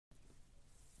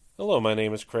Hello, my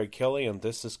name is Craig Kelly, and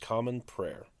this is Common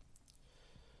Prayer.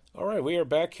 All right, we are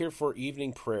back here for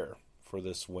evening prayer for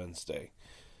this Wednesday.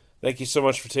 Thank you so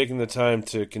much for taking the time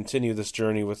to continue this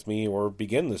journey with me, or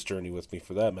begin this journey with me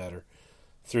for that matter,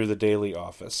 through the daily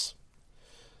office.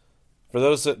 For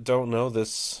those that don't know,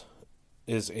 this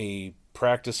is a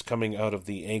practice coming out of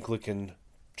the Anglican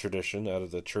tradition, out of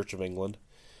the Church of England.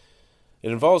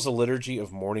 It involves a liturgy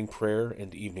of morning prayer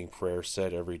and evening prayer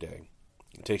said every day.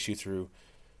 It takes you through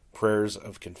prayers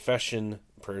of confession,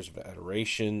 prayers of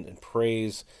adoration and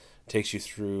praise. It takes you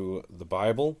through the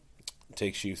Bible. It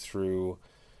takes you through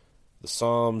the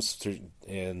Psalms,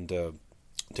 and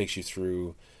takes you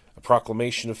through a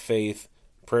proclamation of faith,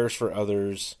 prayers for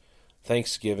others,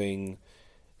 thanksgiving.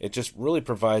 It just really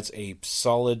provides a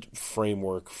solid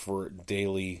framework for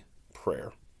daily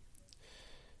prayer.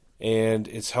 And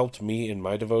it's helped me in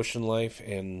my devotion life,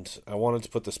 and I wanted to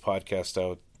put this podcast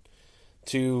out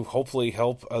to hopefully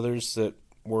help others that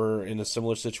were in a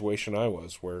similar situation I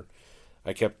was, where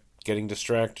I kept getting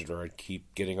distracted, or I'd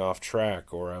keep getting off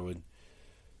track, or I would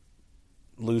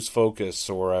lose focus,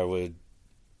 or I would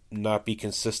not be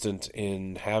consistent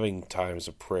in having times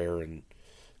of prayer and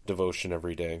devotion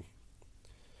every day.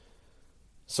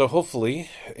 So hopefully,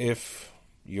 if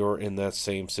you're in that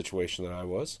same situation that I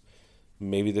was,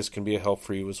 maybe this can be a help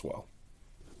for you as well.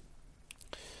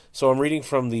 So I'm reading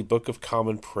from the Book of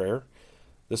Common Prayer.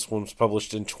 This one was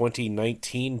published in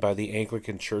 2019 by the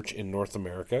Anglican Church in North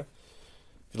America.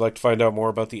 If you'd like to find out more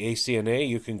about the ACNA,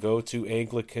 you can go to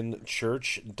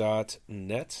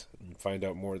anglicanchurch.net and find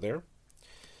out more there.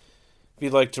 If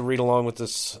you'd like to read along with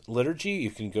this liturgy,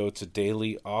 you can go to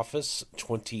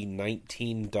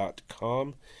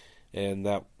dailyoffice2019.com, and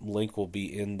that link will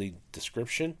be in the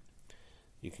description.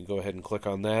 You can go ahead and click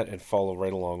on that and follow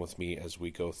right along with me as we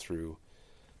go through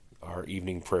our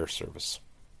evening prayer service.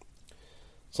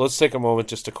 So let's take a moment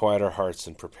just to quiet our hearts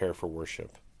and prepare for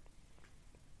worship.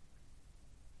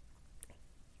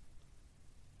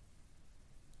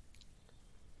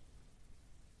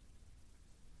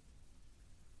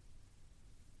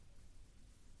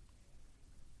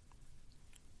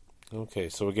 Okay,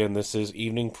 so again, this is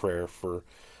evening prayer for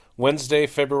Wednesday,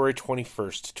 February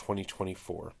 21st,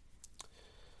 2024.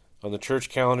 On the church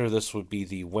calendar, this would be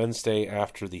the Wednesday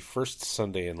after the first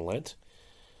Sunday in Lent.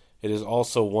 It is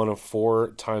also one of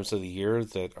 4 times of the year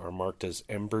that are marked as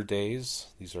Ember Days.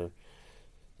 These are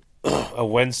a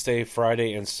Wednesday,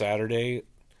 Friday, and Saturday,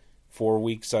 4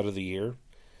 weeks out of the year,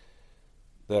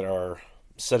 that are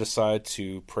set aside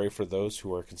to pray for those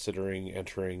who are considering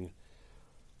entering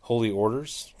holy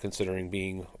orders, considering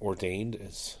being ordained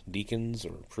as deacons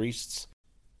or priests.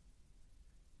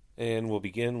 And we'll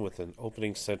begin with an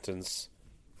opening sentence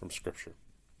from Scripture.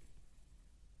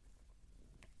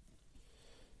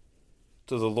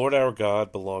 To the Lord our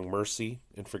God belong mercy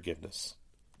and forgiveness,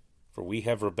 for we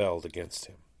have rebelled against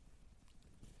him.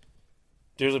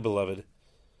 Dearly beloved,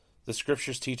 the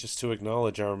Scriptures teach us to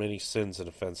acknowledge our many sins and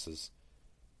offenses,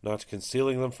 not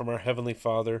concealing them from our Heavenly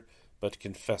Father, but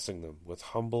confessing them with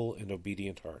humble and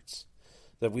obedient hearts,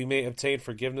 that we may obtain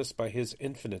forgiveness by his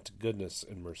infinite goodness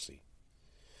and mercy.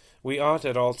 We ought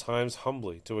at all times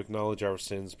humbly to acknowledge our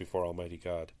sins before Almighty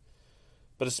God,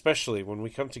 but especially when we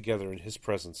come together in his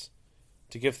presence,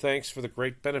 to give thanks for the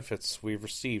great benefits we have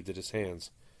received at his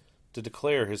hands, to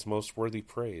declare his most worthy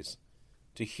praise,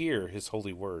 to hear his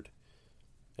holy word,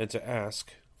 and to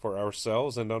ask, for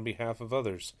ourselves and on behalf of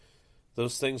others,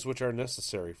 those things which are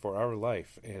necessary for our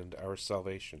life and our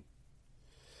salvation.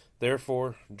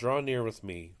 Therefore, draw near with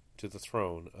me to the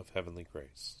throne of heavenly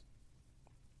grace.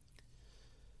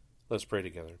 Let's pray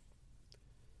together.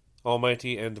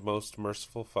 Almighty and most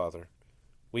merciful Father,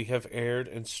 we have erred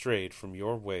and strayed from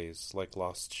your ways like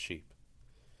lost sheep.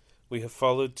 We have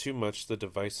followed too much the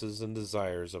devices and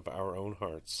desires of our own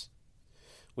hearts.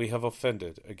 We have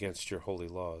offended against your holy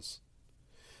laws.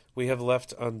 We have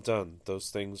left undone those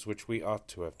things which we ought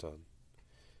to have done,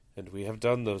 and we have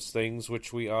done those things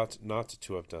which we ought not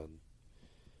to have done.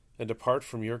 And apart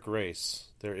from your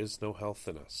grace, there is no health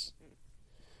in us.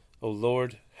 O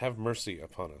Lord, have mercy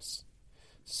upon us.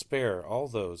 Spare all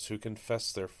those who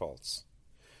confess their faults.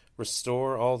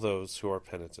 Restore all those who are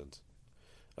penitent,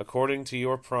 according to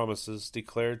your promises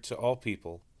declared to all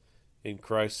people, in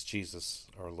Christ Jesus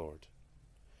our Lord.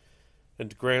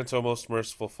 And grant, O most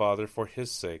merciful Father, for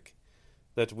his sake,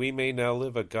 that we may now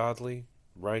live a godly,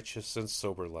 righteous, and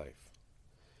sober life,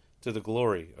 to the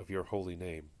glory of your holy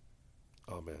name.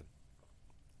 Amen.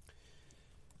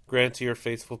 Grant to your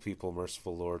faithful people,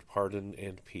 merciful Lord, pardon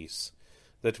and peace,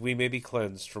 that we may be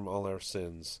cleansed from all our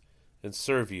sins, and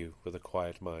serve you with a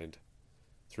quiet mind.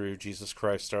 Through Jesus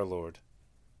Christ our Lord.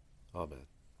 Amen.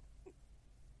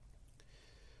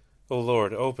 O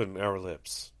Lord, open our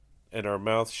lips, and our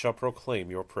mouth shall proclaim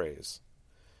your praise.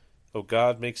 O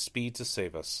God, make speed to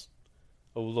save us.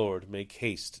 O Lord, make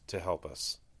haste to help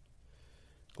us.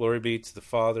 Glory be to the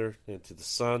Father, and to the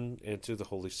Son, and to the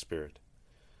Holy Spirit,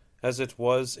 as it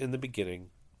was in the beginning,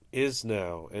 is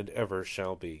now, and ever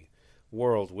shall be,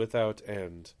 world without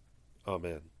end.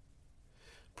 Amen.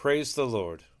 Praise the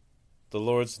Lord. The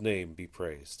Lord's name be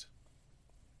praised.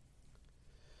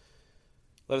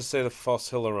 Let us say the Phos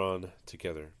Hilaron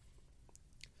together.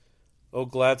 O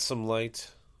gladsome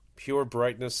light, pure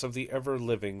brightness of the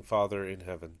ever-living Father in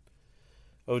heaven,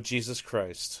 O Jesus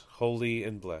Christ, holy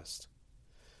and blessed,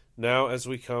 now as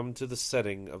we come to the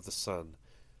setting of the sun,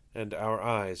 and our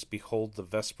eyes behold the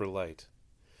vesper light,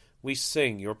 we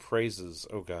sing your praises,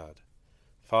 O God,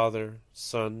 Father,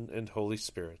 Son, and Holy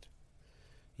Spirit.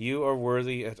 You are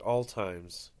worthy at all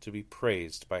times to be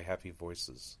praised by happy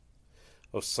voices,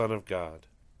 O Son of God,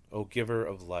 O Giver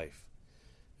of life,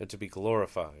 and to be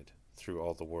glorified through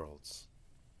all the worlds.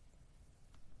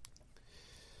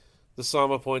 The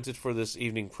psalm appointed for this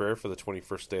evening prayer for the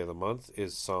 21st day of the month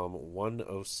is Psalm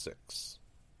 106.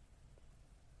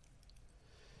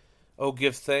 O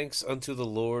give thanks unto the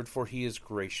Lord, for he is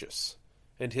gracious,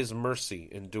 and his mercy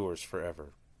endures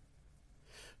forever.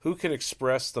 Who can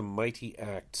express the mighty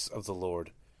acts of the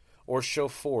Lord, or show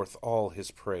forth all his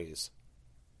praise?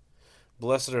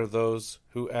 Blessed are those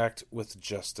who act with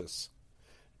justice,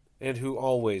 and who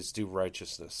always do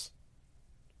righteousness.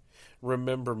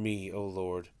 Remember me, O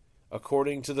Lord,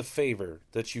 according to the favor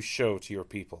that you show to your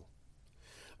people.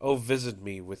 O visit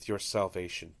me with your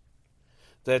salvation,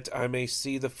 that I may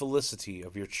see the felicity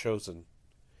of your chosen,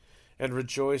 and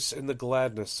rejoice in the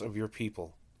gladness of your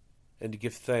people, and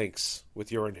give thanks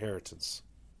with your inheritance.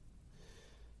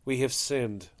 We have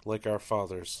sinned like our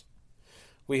fathers.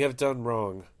 We have done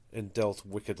wrong and dealt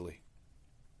wickedly.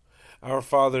 Our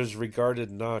fathers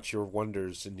regarded not your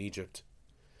wonders in Egypt,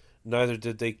 neither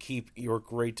did they keep your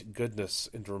great goodness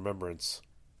in remembrance,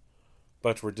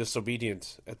 but were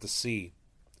disobedient at the sea,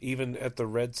 even at the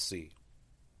Red Sea.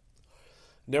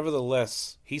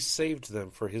 Nevertheless, he saved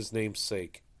them for his name's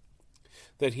sake,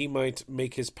 that he might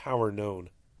make his power known.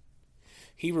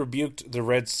 He rebuked the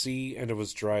Red Sea, and it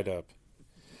was dried up.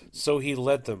 So he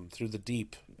led them through the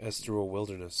deep as through a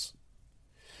wilderness.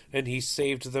 And he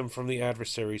saved them from the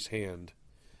adversary's hand,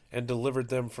 and delivered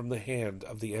them from the hand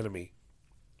of the enemy.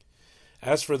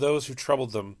 As for those who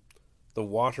troubled them, the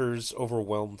waters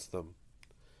overwhelmed them.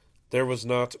 There was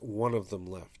not one of them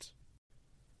left.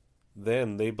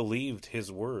 Then they believed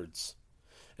his words,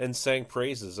 and sang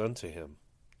praises unto him.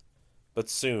 But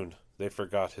soon they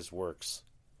forgot his works,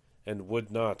 and would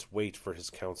not wait for his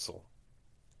counsel.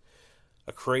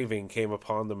 A craving came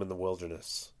upon them in the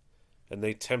wilderness, and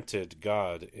they tempted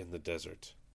God in the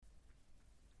desert.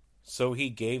 So he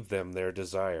gave them their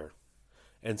desire,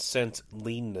 and sent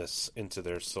leanness into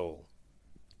their soul.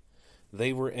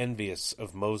 They were envious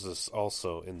of Moses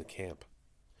also in the camp,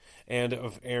 and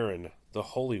of Aaron, the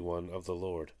Holy One of the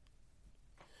Lord.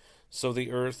 So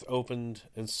the earth opened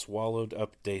and swallowed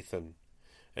up Dathan,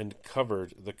 and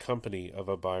covered the company of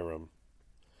Abiram.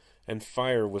 And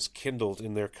fire was kindled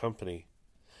in their company.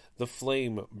 The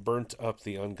flame burnt up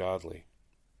the ungodly.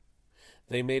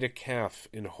 They made a calf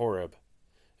in Horeb,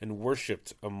 and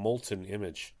worshipped a molten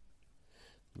image.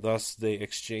 Thus they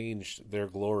exchanged their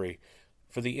glory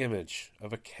for the image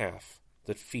of a calf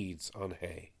that feeds on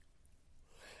hay.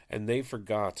 And they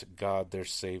forgot God their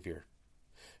Savior,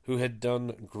 who had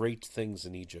done great things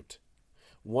in Egypt,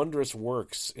 wondrous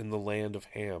works in the land of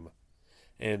Ham,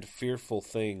 and fearful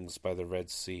things by the Red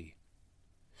Sea.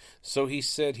 So he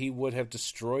said he would have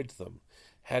destroyed them,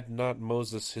 had not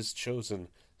Moses his chosen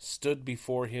stood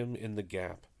before him in the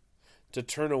gap, to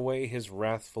turn away his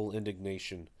wrathful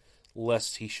indignation,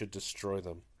 lest he should destroy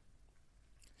them.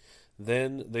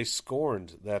 Then they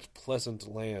scorned that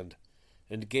pleasant land,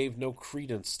 and gave no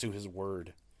credence to his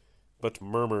word, but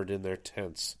murmured in their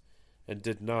tents, and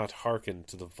did not hearken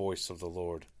to the voice of the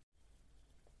Lord.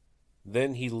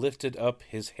 Then he lifted up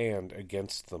his hand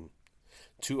against them,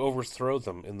 to overthrow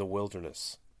them in the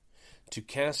wilderness, to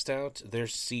cast out their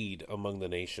seed among the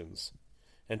nations,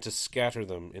 and to scatter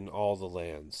them in all the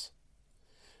lands.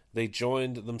 They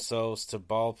joined themselves to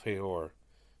Baal-peor,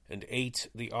 and ate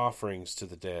the offerings to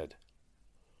the dead.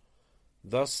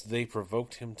 Thus they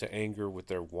provoked him to anger with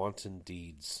their wanton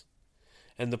deeds,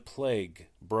 and the plague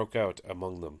broke out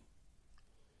among them.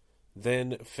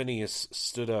 Then Phinehas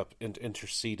stood up and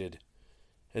interceded,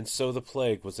 and so the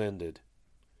plague was ended.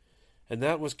 And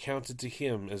that was counted to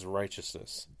him as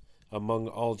righteousness, among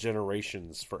all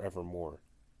generations forevermore.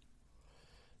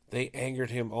 They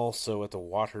angered him also at the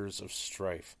waters of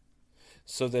strife,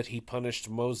 so that he punished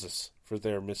Moses for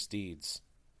their misdeeds.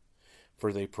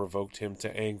 For they provoked him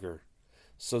to anger,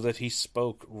 so that he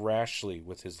spoke rashly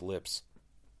with his lips.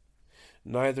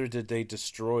 Neither did they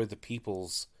destroy the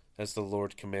peoples as the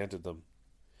Lord commanded them,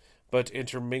 but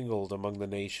intermingled among the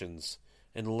nations,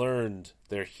 and learned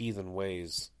their heathen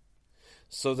ways,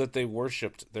 so that they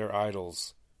worshipped their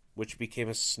idols, which became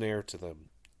a snare to them.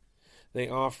 They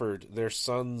offered their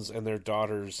sons and their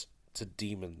daughters to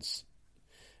demons,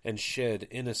 and shed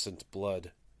innocent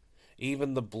blood,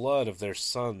 even the blood of their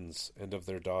sons and of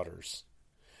their daughters,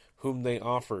 whom they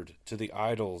offered to the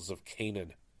idols of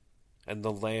Canaan, and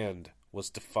the land was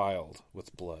defiled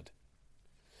with blood.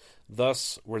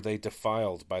 Thus were they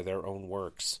defiled by their own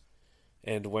works,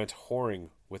 and went whoring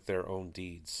with their own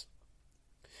deeds.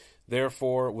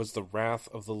 Therefore was the wrath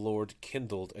of the Lord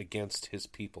kindled against his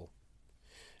people,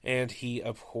 and he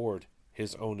abhorred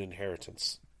his own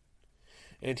inheritance.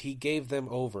 And he gave them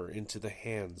over into the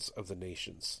hands of the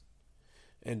nations,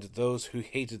 and those who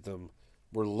hated them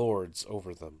were lords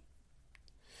over them.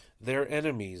 Their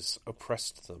enemies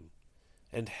oppressed them,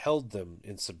 and held them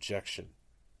in subjection.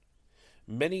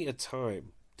 Many a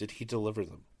time did he deliver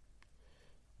them,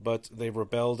 but they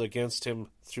rebelled against him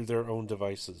through their own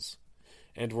devices,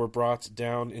 and were brought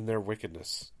down in their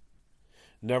wickedness.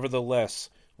 Nevertheless,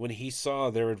 when he saw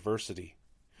their adversity,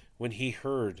 when he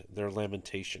heard their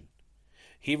lamentation,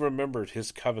 he remembered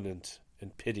his covenant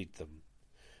and pitied them,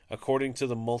 according to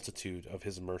the multitude of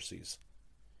his mercies.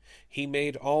 He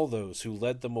made all those who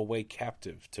led them away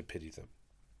captive to pity them.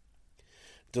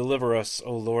 Deliver us,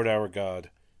 O Lord our God,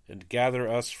 and gather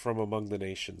us from among the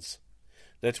nations,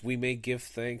 that we may give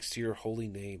thanks to your holy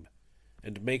name,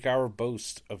 and make our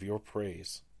boast of your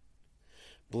praise.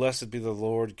 Blessed be the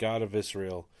Lord God of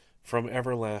Israel, from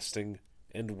everlasting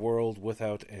and world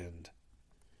without end.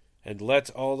 And let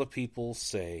all the people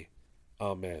say,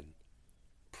 Amen.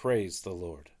 Praise the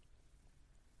Lord.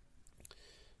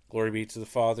 Glory be to the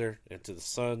Father, and to the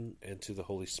Son, and to the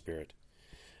Holy Spirit,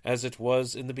 as it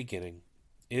was in the beginning,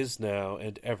 is now,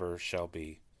 and ever shall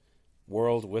be,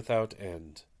 world without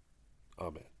end.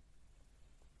 Amen.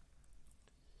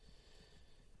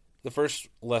 The first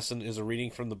lesson is a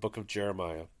reading from the book of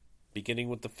Jeremiah, beginning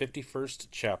with the 51st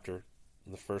chapter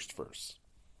and the first verse.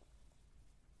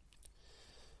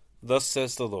 Thus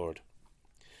says the Lord,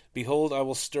 Behold, I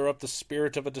will stir up the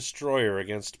spirit of a destroyer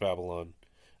against Babylon,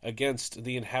 against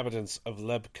the inhabitants of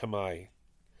Leb-Kamai.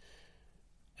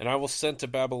 And I will send to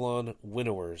Babylon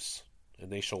winnowers,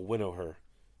 and they shall winnow her,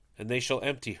 and they shall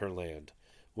empty her land,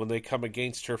 when they come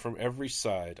against her from every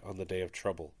side on the day of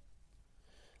trouble.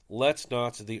 Let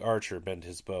not the archer bend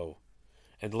his bow,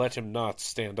 and let him not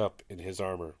stand up in his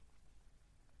armor.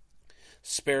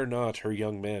 Spare not her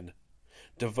young men,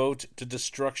 devote to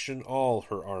destruction all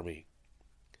her army.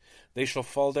 They shall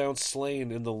fall down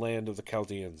slain in the land of the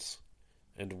Chaldeans,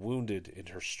 and wounded in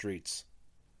her streets.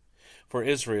 For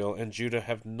Israel and Judah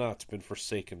have not been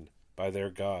forsaken by their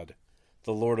God,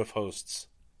 the Lord of hosts,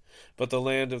 but the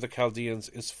land of the Chaldeans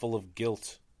is full of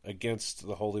guilt against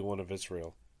the Holy One of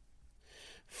Israel.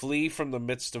 Flee from the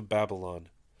midst of Babylon.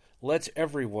 Let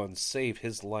every one save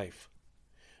his life.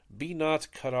 Be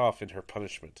not cut off in her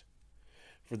punishment.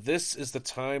 For this is the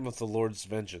time of the Lord's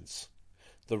vengeance,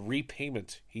 the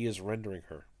repayment he is rendering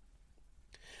her.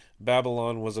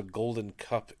 Babylon was a golden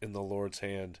cup in the Lord's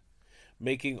hand,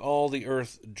 making all the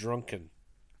earth drunken.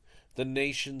 The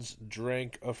nations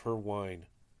drank of her wine.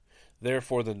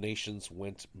 Therefore the nations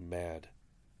went mad.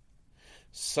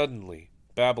 Suddenly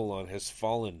Babylon has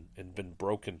fallen and been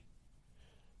broken.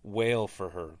 Wail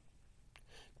for her.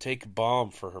 Take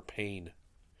balm for her pain.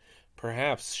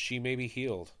 Perhaps she may be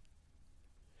healed.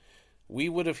 We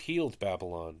would have healed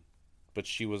Babylon, but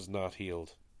she was not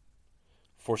healed.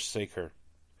 Forsake her,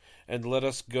 and let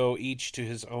us go each to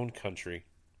his own country.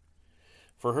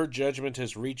 For her judgment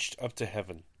has reached up to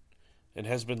heaven, and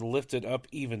has been lifted up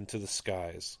even to the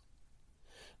skies.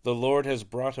 The Lord has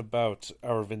brought about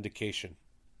our vindication.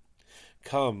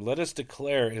 Come, let us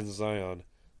declare in Zion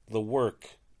the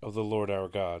work of the Lord our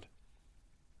God.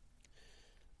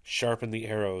 Sharpen the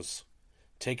arrows,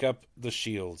 take up the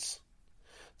shields.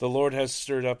 The Lord has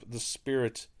stirred up the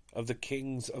spirit of the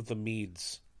kings of the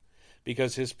Medes,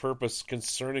 because his purpose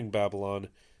concerning Babylon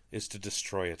is to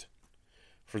destroy it.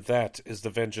 For that is the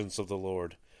vengeance of the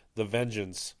Lord, the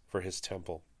vengeance for his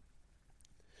temple.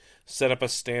 Set up a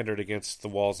standard against the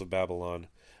walls of Babylon.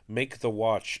 Make the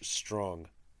watch strong.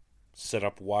 Set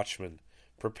up watchmen.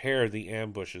 Prepare the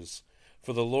ambushes.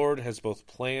 For the Lord has both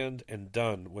planned and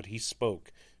done what he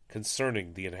spoke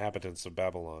concerning the inhabitants of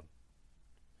Babylon.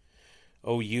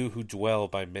 O you who dwell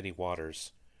by many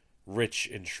waters, rich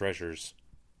in treasures,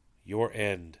 your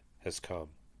end has come.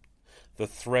 The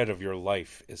thread of your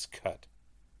life is cut.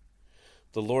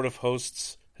 The Lord of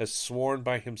hosts has sworn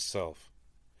by himself,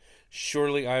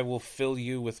 surely I will fill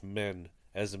you with men,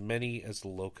 as many as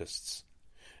locusts,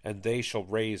 and they shall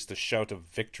raise the shout of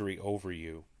victory over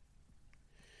you.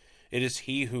 It is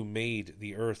he who made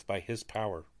the earth by his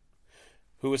power,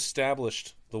 who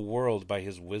established the world by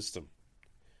his wisdom,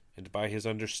 and by his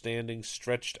understanding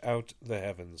stretched out the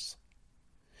heavens.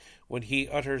 When he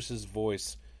utters his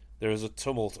voice, there is a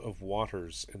tumult of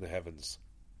waters in the heavens,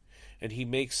 and he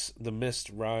makes the mist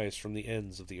rise from the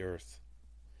ends of the earth.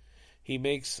 He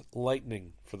makes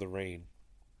lightning for the rain,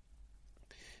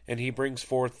 and he brings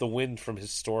forth the wind from his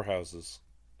storehouses.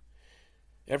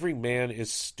 Every man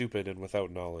is stupid and without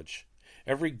knowledge.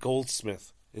 Every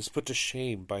goldsmith is put to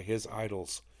shame by his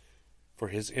idols, for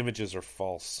his images are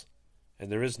false,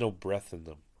 and there is no breath in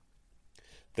them.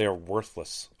 They are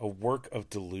worthless, a work of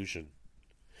delusion.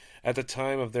 At the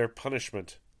time of their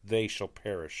punishment they shall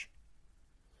perish.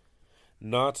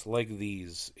 Not like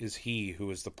these is he who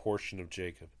is the portion of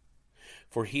Jacob,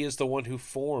 for he is the one who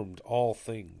formed all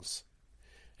things,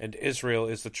 and Israel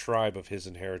is the tribe of his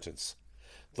inheritance.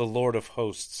 The Lord of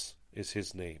hosts is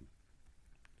his name.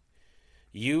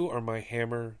 You are my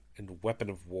hammer and weapon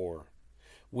of war.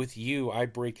 With you I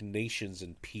break nations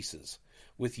in pieces.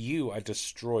 With you I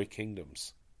destroy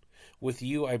kingdoms. With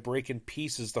you I break in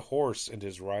pieces the horse and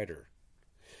his rider.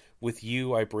 With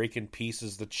you I break in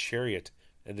pieces the chariot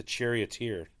and the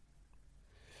charioteer.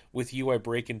 With you I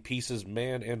break in pieces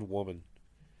man and woman.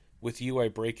 With you I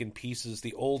break in pieces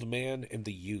the old man and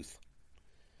the youth.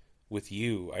 With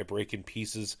you I break in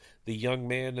pieces the young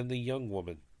man and the young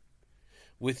woman.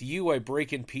 With you I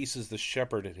break in pieces the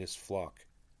shepherd and his flock.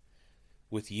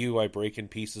 With you I break in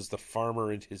pieces the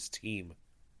farmer and his team.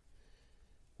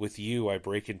 With you I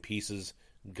break in pieces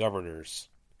governors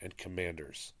and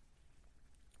commanders.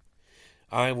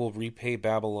 I will repay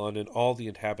Babylon and all the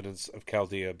inhabitants of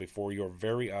Chaldea before your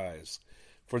very eyes,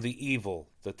 for the evil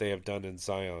that they have done in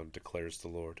Zion, declares the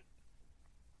Lord.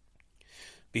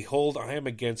 Behold, I am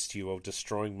against you, O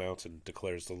destroying mountain,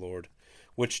 declares the Lord,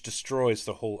 which destroys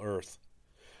the whole earth.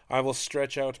 I will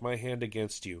stretch out my hand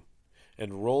against you,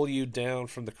 and roll you down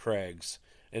from the crags,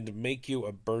 and make you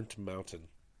a burnt mountain.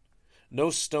 No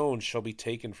stone shall be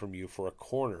taken from you for a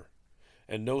corner,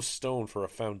 and no stone for a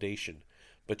foundation,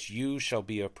 but you shall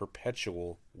be a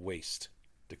perpetual waste,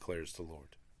 declares the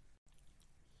Lord.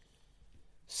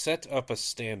 Set up a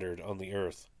standard on the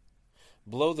earth.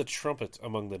 Blow the trumpet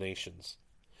among the nations.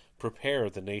 Prepare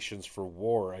the nations for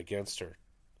war against her.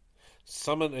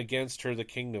 Summon against her the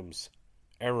kingdoms,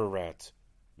 Ararat,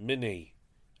 Minni,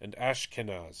 and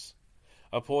Ashkenaz.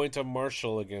 Appoint a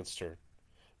marshal against her.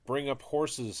 Bring up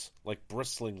horses like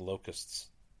bristling locusts.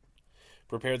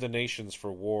 Prepare the nations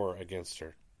for war against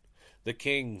her. The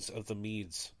kings of the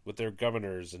Medes, with their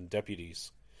governors and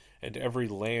deputies, and every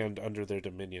land under their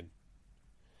dominion.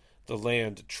 The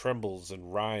land trembles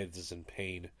and writhes in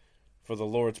pain, for the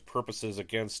Lord's purposes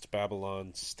against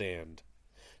Babylon stand,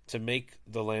 to make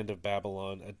the land of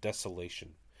Babylon a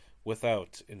desolation,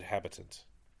 without inhabitant.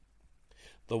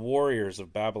 The warriors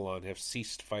of Babylon have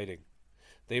ceased fighting.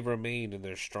 They remain in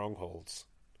their strongholds.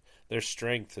 Their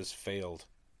strength has failed.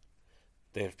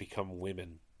 They have become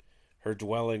women. Her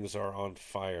dwellings are on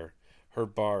fire. Her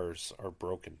bars are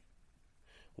broken.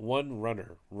 One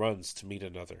runner runs to meet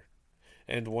another,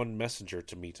 and one messenger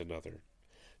to meet another,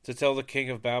 to tell the king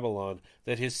of Babylon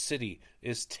that his city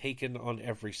is taken on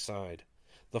every side.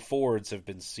 The fords have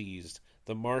been seized,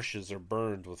 the marshes are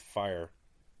burned with fire,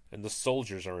 and the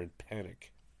soldiers are in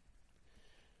panic.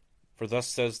 For thus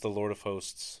says the Lord of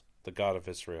hosts, the God of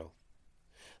Israel,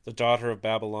 the daughter of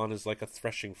Babylon is like a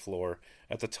threshing floor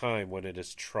at the time when it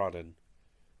is trodden.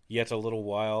 Yet a little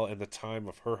while, and the time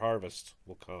of her harvest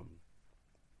will come.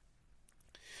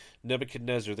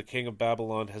 Nebuchadnezzar, the king of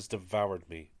Babylon, has devoured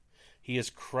me. He has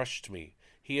crushed me.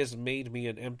 He has made me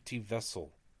an empty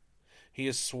vessel. He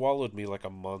has swallowed me like a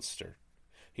monster.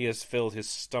 He has filled his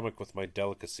stomach with my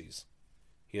delicacies.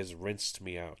 He has rinsed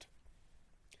me out.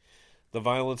 The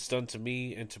violence done to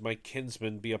me and to my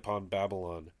kinsmen be upon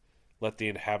Babylon, let the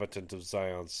inhabitant of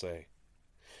Zion say.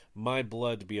 My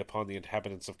blood be upon the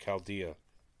inhabitants of Chaldea,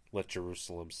 let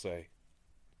Jerusalem say.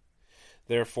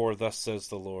 Therefore thus says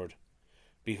the Lord,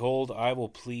 Behold, I will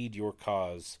plead your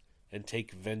cause, and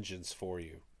take vengeance for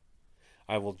you.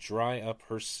 I will dry up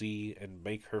her sea, and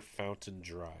make her fountain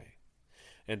dry.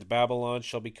 And Babylon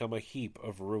shall become a heap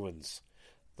of ruins,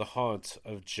 the haunt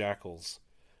of jackals,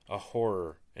 a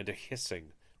horror and a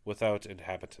hissing without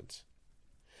inhabitant.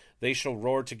 They shall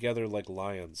roar together like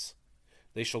lions.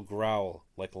 They shall growl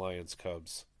like lions'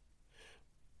 cubs.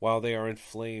 While they are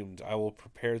inflamed, I will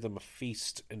prepare them a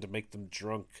feast and to make them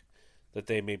drunk, that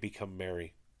they may become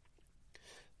merry.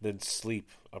 Then sleep,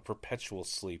 a perpetual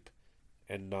sleep,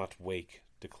 and not wake,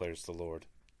 declares the Lord.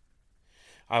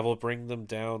 I will bring them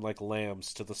down like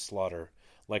lambs to the slaughter,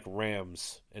 like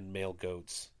rams and male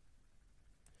goats.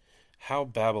 How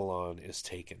Babylon is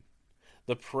taken,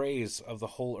 the praise of the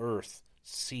whole earth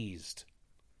seized.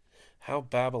 How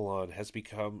Babylon has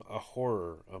become a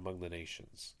horror among the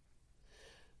nations.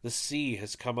 The sea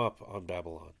has come up on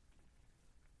Babylon.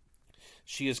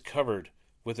 She is covered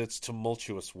with its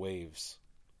tumultuous waves.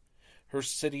 Her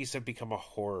cities have become a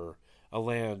horror, a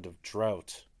land of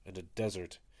drought and a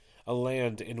desert, a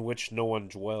land in which no one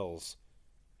dwells,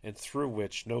 and through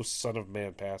which no son of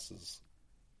man passes.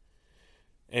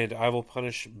 And I will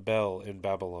punish Bel in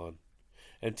Babylon,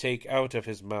 and take out of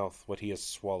his mouth what he has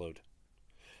swallowed.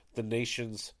 The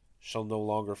nations shall no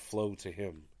longer flow to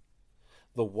him.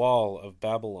 The wall of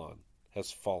Babylon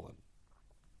has fallen.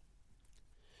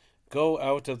 Go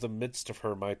out of the midst of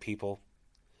her, my people.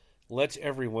 Let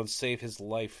everyone save his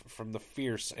life from the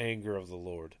fierce anger of the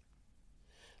Lord.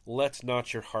 Let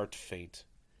not your heart faint,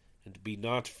 and be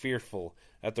not fearful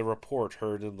at the report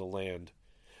heard in the land,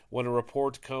 when a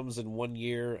report comes in 1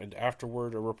 year, and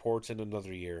afterward a report in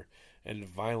another year, and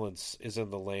violence is in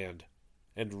the land,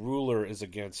 and ruler is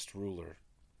against ruler.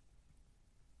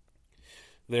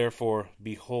 Therefore,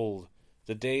 behold,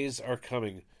 the days are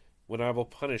coming when I will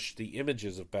punish the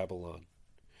images of Babylon.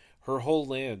 Her whole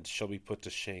land shall be put to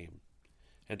shame,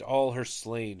 and all her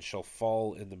slain shall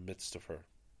fall in the midst of her.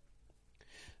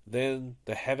 Then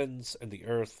the heavens and the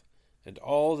earth, and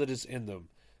all that is in them,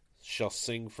 shall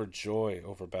sing for joy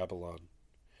over Babylon.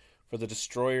 For the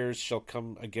destroyers shall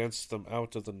come against them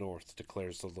out of the north,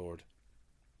 declares the Lord.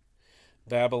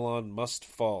 Babylon must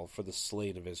fall for the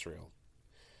slain of Israel,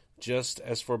 just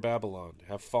as for Babylon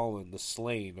have fallen the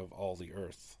slain of all the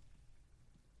earth.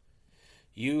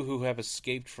 You who have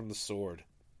escaped from the sword,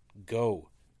 go,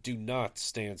 do not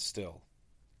stand still.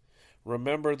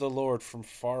 Remember the Lord from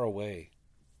far away,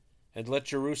 and let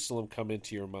Jerusalem come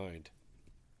into your mind.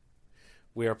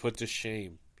 We are put to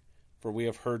shame, for we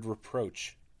have heard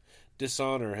reproach.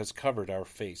 Dishonor has covered our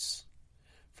face,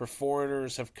 for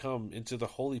foreigners have come into the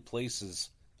holy places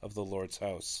of the Lord's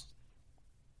house.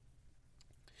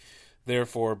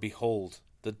 Therefore, behold,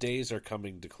 the days are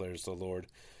coming, declares the Lord,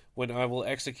 when I will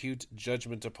execute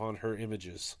judgment upon her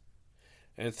images,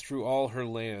 and through all her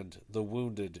land the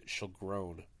wounded shall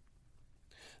groan.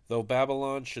 Though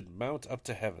Babylon should mount up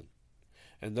to heaven,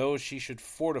 and though she should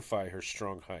fortify her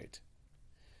strong height,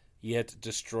 yet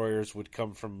destroyers would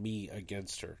come from me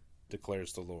against her,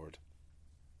 declares the Lord.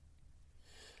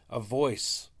 A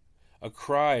voice, a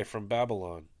cry from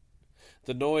Babylon,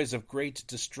 the noise of great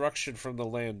destruction from the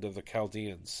land of the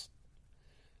Chaldeans.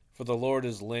 For the Lord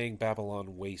is laying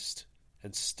Babylon waste,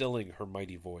 and stilling her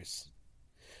mighty voice.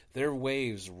 Their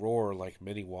waves roar like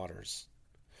many waters.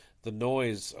 The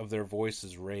noise of their voice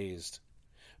is raised,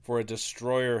 for a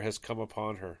destroyer has come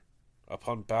upon her,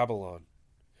 upon Babylon.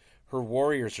 Her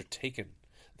warriors are taken,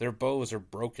 their bows are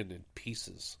broken in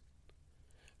pieces.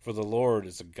 For the Lord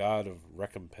is a God of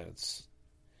recompense.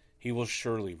 He will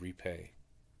surely repay.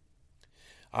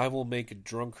 I will make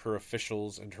drunk her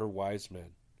officials and her wise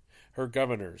men, her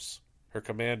governors, her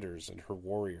commanders, and her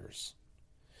warriors.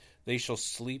 They shall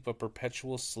sleep a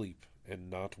perpetual sleep and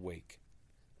not wake,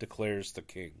 declares the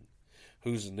King,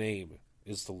 whose name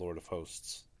is the Lord of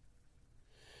hosts.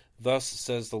 Thus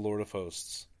says the Lord of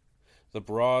hosts, the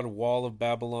broad wall of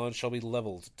Babylon shall be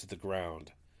leveled to the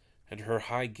ground, and her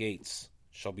high gates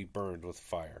shall be burned with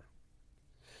fire.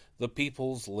 The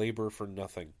peoples labor for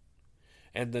nothing,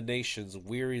 and the nations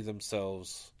weary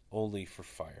themselves only for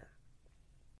fire.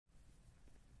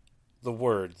 The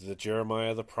word that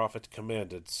Jeremiah the prophet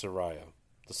commanded Seraiah,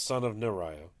 the son of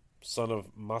Neriah, son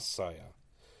of Maaseiah,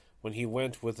 when he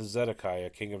went with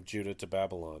Zedekiah king of Judah to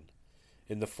Babylon,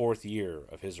 in the 4th year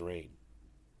of his reign.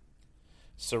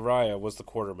 Seraiah was the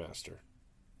quartermaster.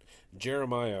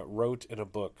 Jeremiah wrote in a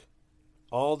book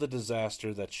all the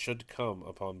disaster that should come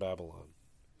upon Babylon,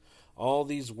 all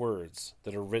these words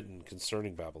that are written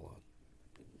concerning Babylon.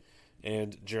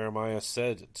 And Jeremiah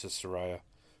said to Seraiah,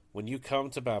 when you come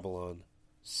to Babylon,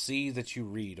 see that you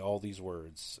read all these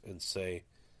words, and say,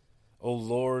 O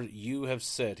Lord, you have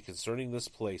said concerning this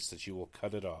place that you will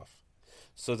cut it off,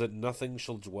 so that nothing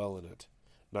shall dwell in it,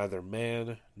 neither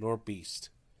man nor beast,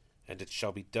 and it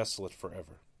shall be desolate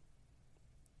forever.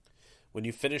 When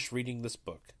you finish reading this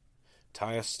book,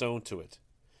 tie a stone to it,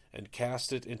 and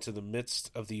cast it into the midst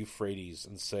of the Euphrates,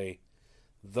 and say,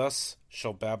 Thus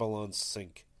shall Babylon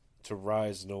sink, to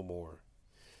rise no more,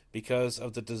 because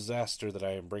of the disaster that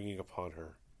I am bringing upon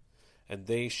her, and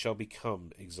they shall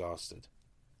become exhausted.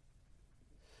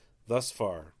 Thus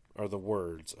far are the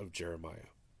words of Jeremiah.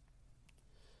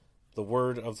 The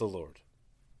word of the Lord.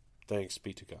 Thanks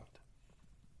be to God.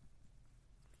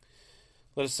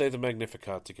 Let us say the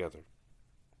Magnificat together.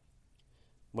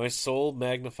 My soul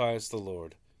magnifies the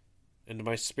Lord, and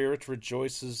my spirit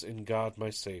rejoices in God my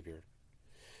Saviour,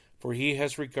 for he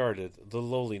has regarded the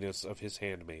lowliness of his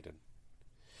handmaiden.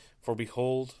 For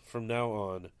behold, from now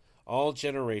on, all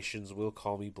generations will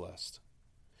call me blessed.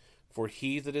 For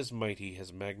he that is mighty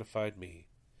has magnified me,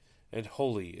 and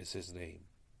holy is his name.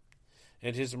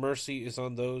 And his mercy is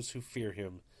on those who fear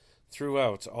him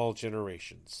throughout all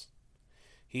generations.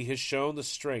 He has shown the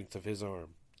strength of his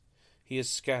arm. He has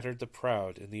scattered the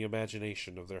proud in the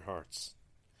imagination of their hearts.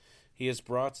 He has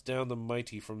brought down the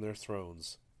mighty from their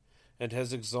thrones, and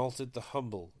has exalted the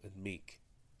humble and meek.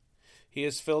 He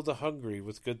has filled the hungry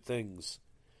with good things,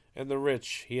 and the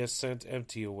rich he has sent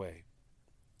empty away.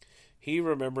 He,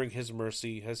 remembering his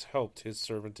mercy, has helped his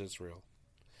servant Israel,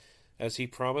 as he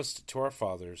promised to our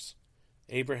fathers,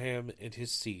 Abraham and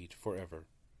his seed forever.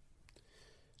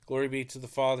 Glory be to the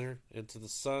Father, and to the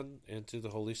Son, and to the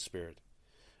Holy Spirit,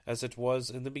 as it was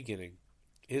in the beginning,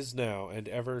 is now, and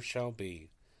ever shall be,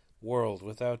 world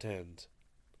without end.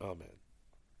 Amen.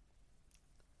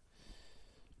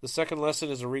 The second lesson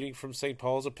is a reading from St.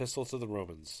 Paul's epistle to the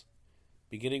Romans,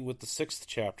 beginning with the 6th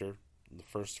chapter and the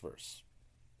 1st verse.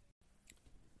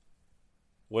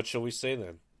 What shall we say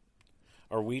then?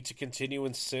 Are we to continue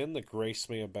in sin that grace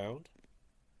may abound?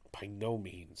 By no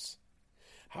means.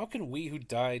 How can we who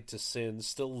died to sin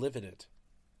still live in it?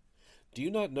 Do you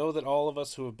not know that all of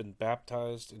us who have been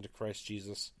baptized into Christ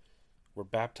Jesus were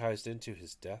baptized into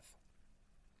his death?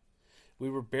 We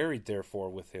were buried, therefore,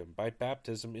 with him by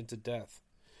baptism into death,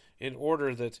 in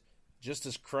order that, just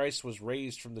as Christ was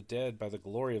raised from the dead by the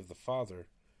glory of the Father,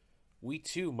 we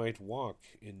too might walk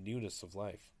in newness of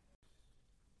life.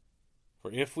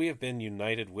 For if we have been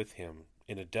united with him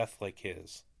in a death like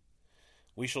his,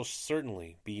 we shall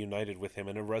certainly be united with him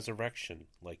in a resurrection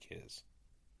like his.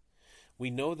 We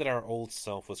know that our old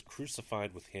self was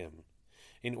crucified with him,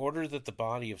 in order that the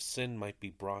body of sin might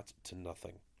be brought to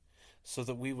nothing, so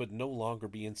that we would no longer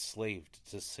be enslaved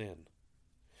to sin.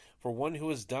 For one who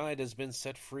has died has been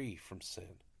set free from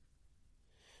sin.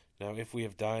 Now if we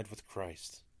have died with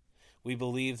Christ, we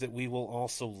believe that we will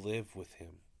also live with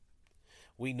him.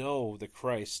 We know that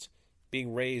Christ,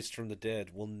 being raised from the dead,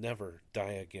 will never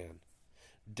die again.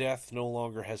 Death no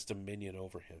longer has dominion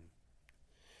over him.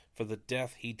 For the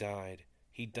death he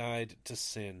died to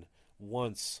sin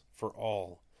once for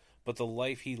all, but the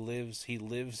life he lives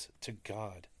to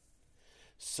God.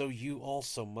 So you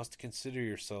also must consider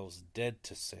yourselves dead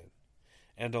to sin,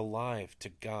 and alive to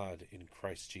God in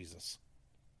Christ Jesus.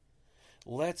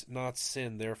 Let not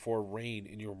sin therefore reign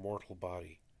in your mortal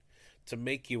body, to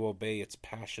make you obey its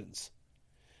passions.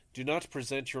 Do not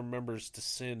present your members to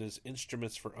sin as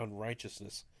instruments for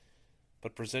unrighteousness,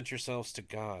 but present yourselves to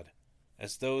God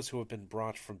as those who have been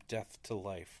brought from death to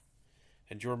life,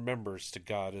 and your members to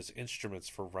God as instruments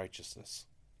for righteousness.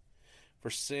 For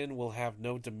sin will have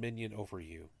no dominion over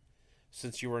you,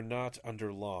 since you are not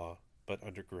under law, but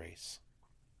under grace.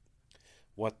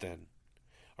 What then?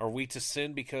 Are we to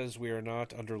sin because we are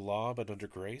not under law, but under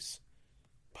grace?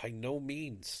 By no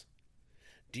means.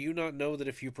 Do you not know that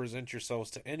if you present yourselves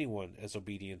to anyone as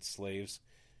obedient slaves,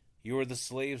 you are the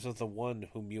slaves of the one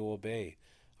whom you obey,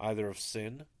 either of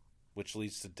sin, which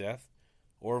leads to death,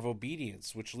 or of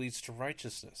obedience, which leads to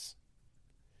righteousness?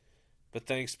 But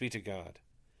thanks be to God,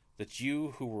 that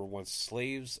you who were once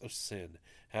slaves of sin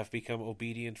have become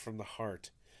obedient from the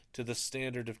heart to the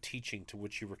standard of teaching to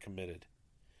which you were committed,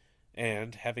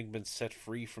 and, having been set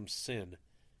free from sin,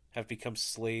 have become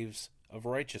slaves of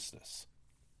righteousness.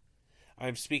 I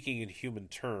am speaking in human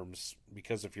terms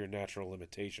because of your natural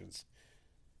limitations.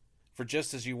 For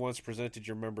just as you once presented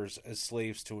your members as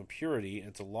slaves to impurity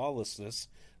and to lawlessness,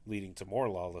 leading to more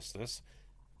lawlessness,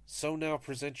 so now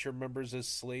present your members as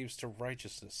slaves to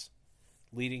righteousness,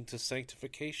 leading to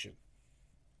sanctification.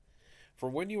 For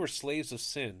when you were slaves of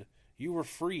sin, you were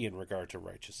free in regard to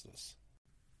righteousness.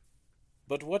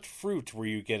 But what fruit were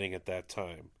you getting at that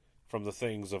time from the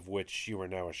things of which you are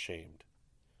now ashamed?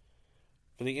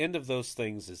 For the end of those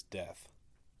things is death.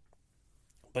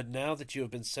 But now that you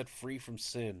have been set free from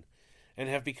sin and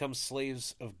have become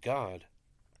slaves of God,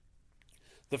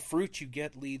 the fruit you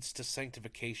get leads to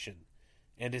sanctification,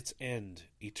 and its end,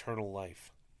 eternal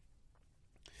life.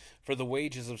 For the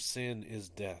wages of sin is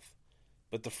death,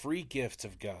 but the free gift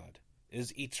of God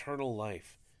is eternal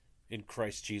life in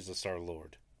Christ Jesus our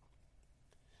Lord.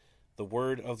 The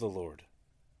word of the Lord.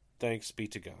 Thanks be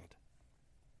to God.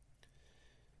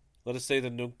 Let us say the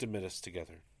Nunc Dimittis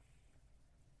together.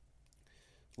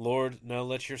 Lord, now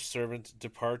let your servant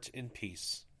depart in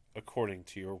peace, according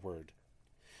to your word.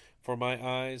 For my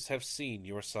eyes have seen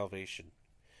your salvation,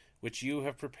 which you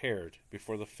have prepared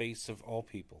before the face of all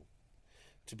people,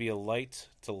 to be a light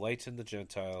to lighten the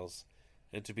Gentiles,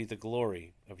 and to be the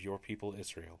glory of your people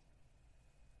Israel.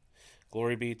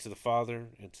 Glory be to the Father,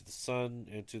 and to the Son,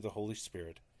 and to the Holy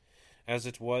Spirit, as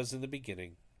it was in the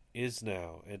beginning, is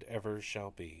now, and ever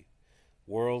shall be,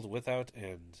 world without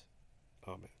end.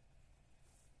 Amen.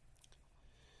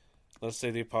 Let us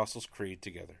say the Apostles' Creed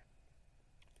together.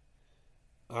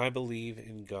 I believe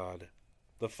in God,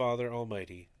 the Father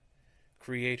Almighty,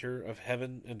 Creator of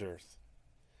heaven and earth.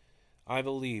 I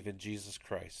believe in Jesus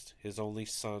Christ, his only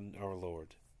Son, our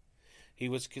Lord. He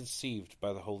was conceived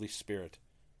by the Holy Spirit,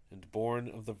 and born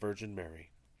of the Virgin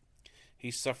Mary. He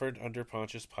suffered under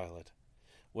Pontius Pilate,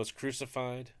 was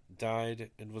crucified, died,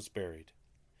 and was buried.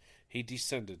 He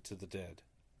descended to the dead.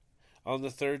 On the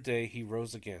third day he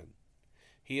rose again.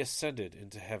 He ascended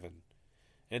into heaven,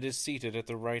 and is seated at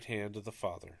the right hand of the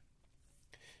Father.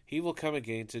 He will come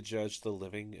again to judge the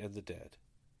living and the dead.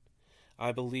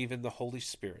 I believe in the Holy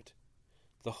Spirit,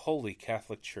 the holy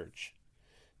Catholic Church,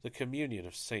 the communion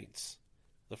of saints,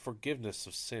 the forgiveness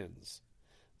of sins,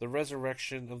 the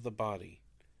resurrection of the body,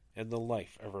 and the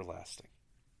life everlasting.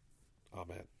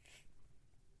 Amen.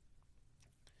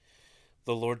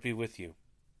 The Lord be with you,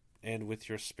 and with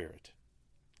your spirit.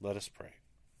 Let us pray.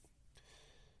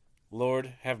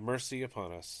 Lord, have mercy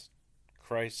upon us.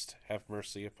 Christ, have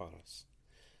mercy upon us.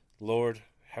 Lord,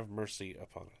 have mercy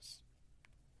upon us.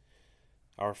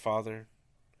 Our Father,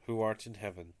 who art in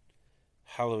heaven,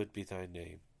 hallowed be thy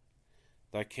name.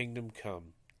 Thy kingdom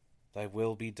come, thy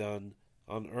will be done,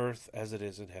 on earth as it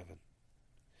is in heaven.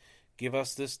 Give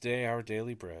us this day our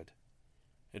daily bread,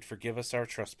 and forgive us our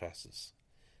trespasses,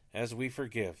 as we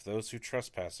forgive those who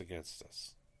trespass against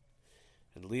us.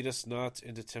 And lead us not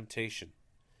into temptation,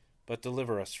 but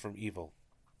deliver us from evil.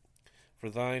 For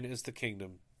thine is the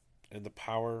kingdom, and the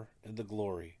power, and the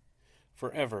glory,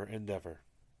 forever and ever.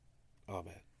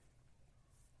 Amen.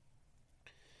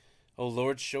 O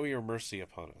Lord, show your mercy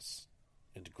upon us,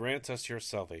 and grant us your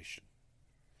salvation.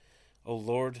 O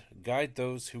Lord, guide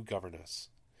those who govern us,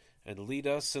 and lead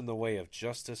us in the way of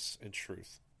justice and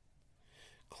truth.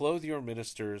 Clothe your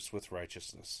ministers with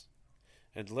righteousness,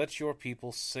 and let your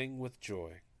people sing with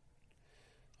joy.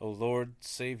 O Lord,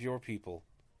 save your people,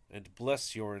 and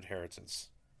bless your inheritance.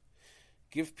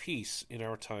 Give peace in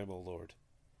our time, O Lord,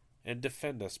 and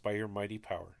defend us by your mighty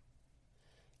power.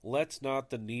 Let not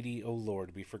the needy, O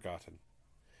Lord, be forgotten,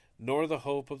 nor the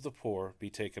hope of the poor be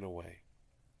taken away.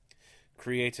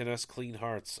 Create in us clean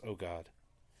hearts, O God,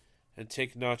 and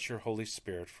take not your Holy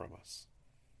Spirit from us.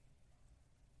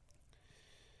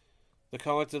 The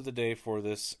collect of the day for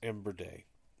this Ember Day.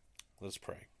 Let's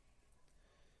pray.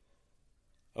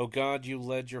 O God, you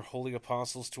led your holy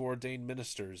apostles to ordain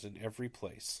ministers in every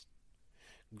place.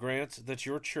 Grant that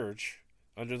your church,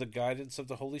 under the guidance of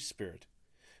the Holy Spirit,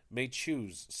 may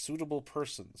choose suitable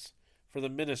persons for the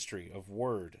ministry of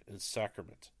word and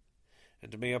sacrament,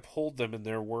 and may uphold them in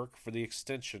their work for the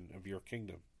extension of your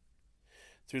kingdom.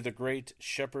 Through the great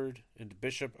Shepherd and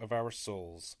Bishop of our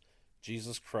souls,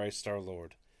 Jesus Christ our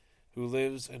Lord, who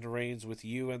lives and reigns with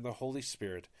you and the Holy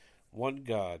Spirit, one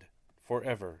God, for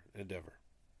ever and ever.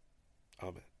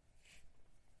 Amen.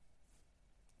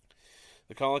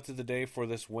 The collect of the day for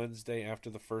this Wednesday after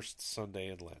the first Sunday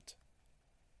in Lent.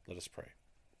 Let us pray.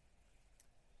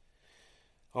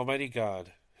 Almighty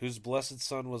God, whose blessed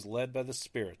Son was led by the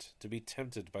Spirit to be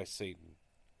tempted by Satan,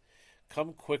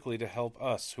 come quickly to help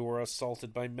us who are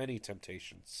assaulted by many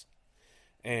temptations.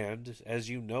 And, as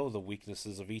you know the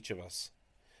weaknesses of each of us,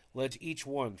 let each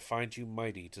one find you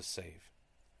mighty to save.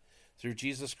 Through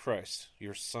Jesus Christ,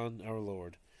 your Son, our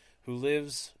Lord, who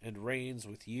lives and reigns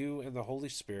with you and the Holy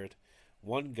Spirit,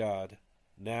 one God,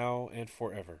 now and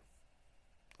forever.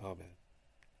 Amen.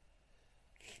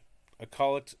 A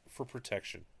collect for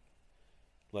protection.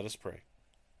 Let us pray.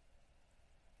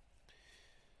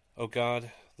 O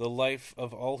God, the life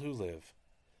of all who live,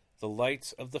 the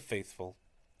light of the faithful,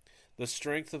 the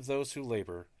strength of those who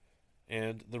labor,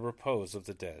 and the repose of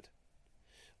the dead,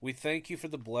 we thank you for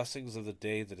the blessings of the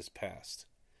day that is past,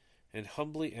 and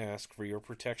humbly ask for your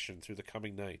protection through the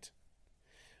coming night.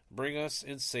 Bring us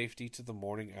in safety to the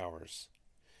morning hours.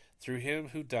 Through him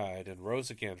who died and rose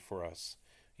again for us,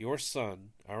 your Son,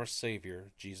 our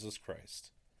Savior, Jesus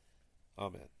Christ.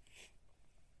 Amen.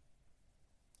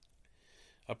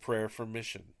 A prayer for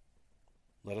mission.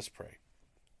 Let us pray.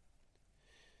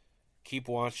 Keep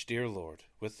watch, dear Lord,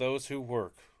 with those who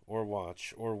work or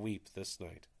watch or weep this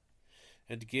night,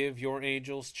 and give your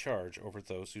angels charge over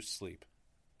those who sleep.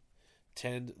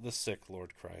 Tend the sick,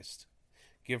 Lord Christ.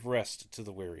 Give rest to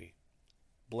the weary.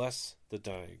 Bless the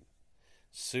dying.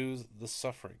 Soothe the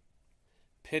suffering.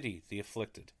 Pity the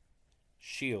afflicted.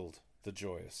 Shield the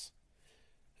joyous.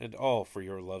 And all for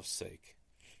your love's sake.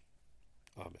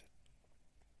 Amen.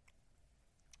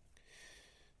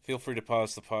 Feel free to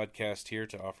pause the podcast here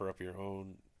to offer up your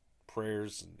own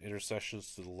prayers and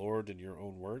intercessions to the Lord in your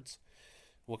own words.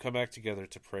 We'll come back together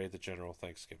to pray the general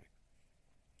thanksgiving.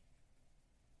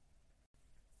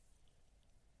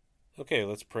 Okay,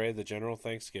 let's pray the general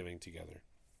thanksgiving together.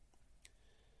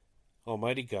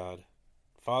 Almighty God,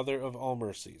 Father of all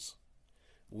mercies,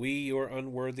 we, your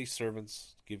unworthy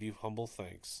servants, give you humble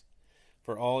thanks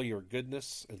for all your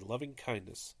goodness and loving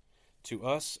kindness to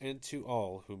us and to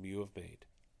all whom you have made.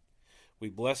 We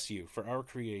bless you for our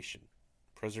creation,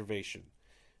 preservation,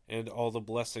 and all the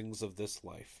blessings of this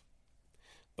life,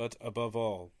 but above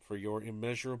all for your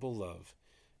immeasurable love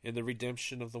in the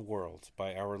redemption of the world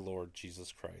by our Lord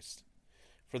Jesus Christ,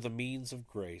 for the means of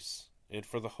grace and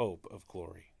for the hope of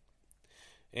glory.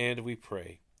 And we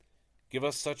pray, give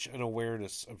us such an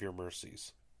awareness of your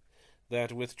mercies,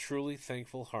 that with truly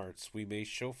thankful hearts we may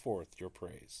show forth your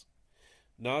praise,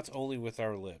 not only with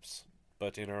our lips,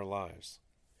 but in our lives,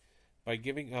 by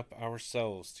giving up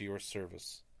ourselves to your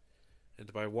service,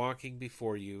 and by walking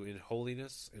before you in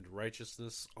holiness and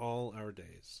righteousness all our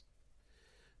days.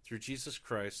 Through Jesus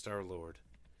Christ our Lord,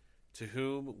 to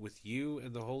whom, with you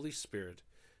and the Holy Spirit,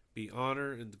 be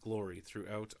honor and glory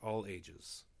throughout all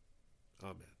ages.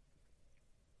 Amen.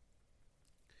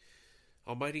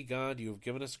 Almighty God, you have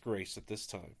given us grace at this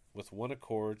time, with one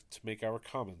accord, to make our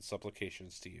common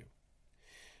supplications to you.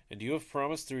 And you have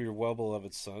promised through your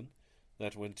well-beloved Son,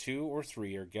 that when 2 or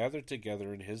 3 are gathered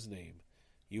together in his name,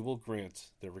 you will grant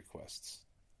their requests.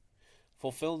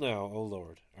 Fulfill now, O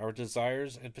Lord, our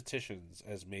desires and petitions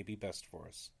as may be best for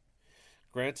us,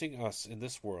 granting us in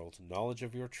this world knowledge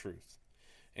of your truth,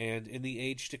 and in the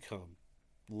age to come,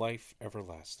 life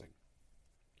everlasting.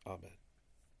 Amen.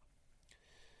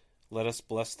 Let us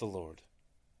bless the Lord.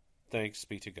 Thanks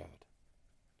be to God.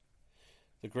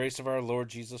 The grace of our Lord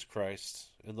Jesus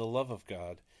Christ, and the love of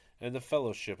God, and the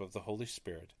fellowship of the Holy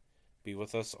Spirit be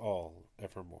with us all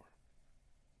evermore.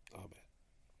 Amen.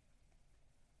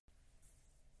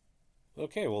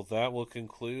 Okay, well, that will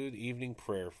conclude evening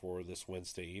prayer for this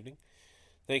Wednesday evening.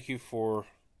 Thank you for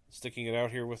sticking it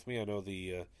out here with me. I know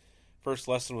the first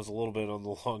lesson was a little bit on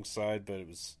the long side, but it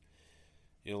was,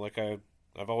 like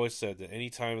I've always said, that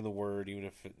any time in the Word, even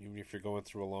if you're going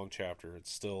through a long chapter,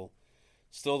 it's still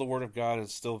the Word of God, and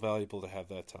it's still valuable to have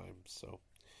that time. So,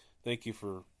 thank you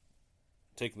for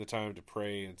taking the time to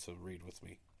pray and to read with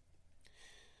me.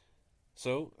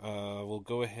 So, we'll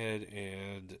go ahead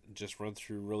and just run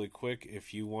through really quick.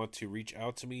 If you want to reach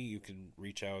out to me, you can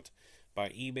reach out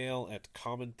by email at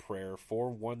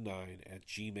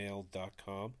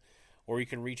commonprayer419@gmail.com, or you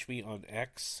can reach me on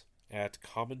X at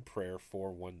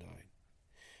commonprayer419.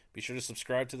 Be sure to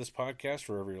subscribe to this podcast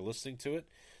wherever you're listening to it.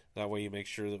 That way you make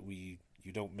sure that you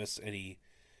don't miss any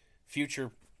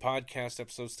future podcast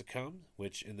episodes to come,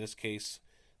 which in this case,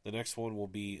 the next one will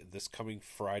be this coming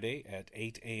Friday at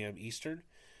 8 a.m. Eastern,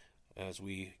 as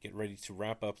we get ready to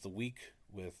wrap up the week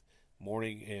with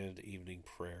morning and evening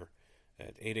prayer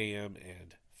at 8 a.m.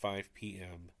 and 5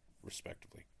 p.m.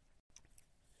 respectively.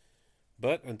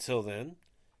 But until then,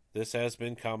 this has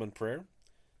been Common Prayer.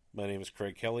 My name is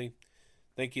Craig Kelly.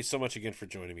 Thank you so much again for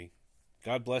joining me.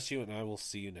 God bless you, and I will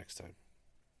see you next time.